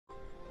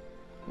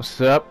What's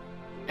up?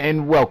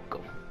 And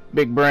welcome,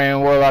 Big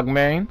Brain Warlock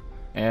Man.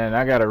 And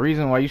I got a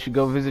reason why you should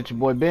go visit your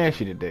boy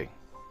Banshee today.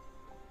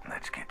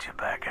 Let's get you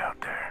back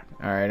out there.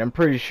 Alright, I'm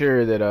pretty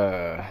sure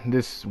that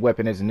this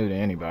weapon isn't new to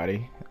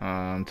anybody.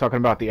 I'm talking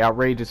about the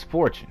Outrageous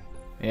Fortune.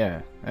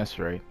 Yeah, that's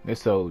right.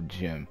 This old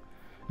gem.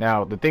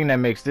 Now, the thing that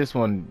makes this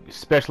one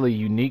especially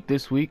unique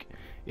this week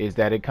is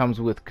that it comes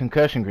with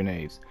concussion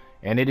grenades.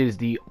 And it is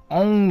the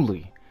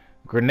only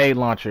grenade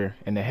launcher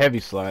in the heavy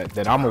slot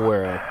that I'm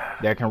aware of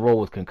that can roll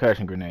with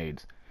concussion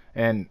grenades.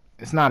 And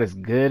it's not as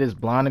good as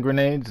blinding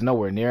grenades,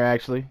 nowhere near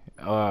actually.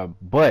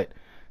 But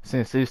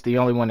since it's the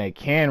only one that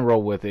can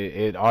roll with it,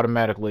 it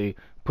automatically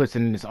puts it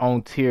in its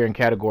own tier and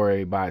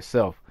category by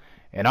itself.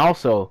 And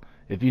also,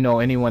 if you know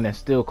anyone that's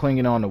still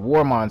clinging on to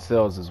Warmind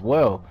cells as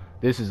well,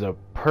 this is a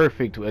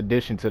perfect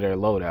addition to their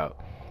loadout.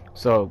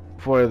 So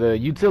for the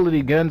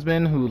utility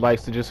gunsman who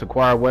likes to just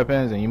acquire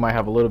weapons and you might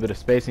have a little bit of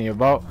space in your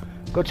vault,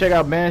 go check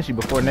out Banshee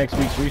before next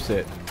week's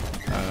reset.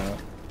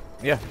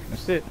 Yeah,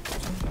 that's it.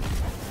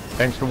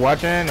 Thanks for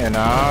watching, and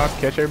I'll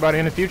catch everybody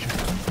in the future.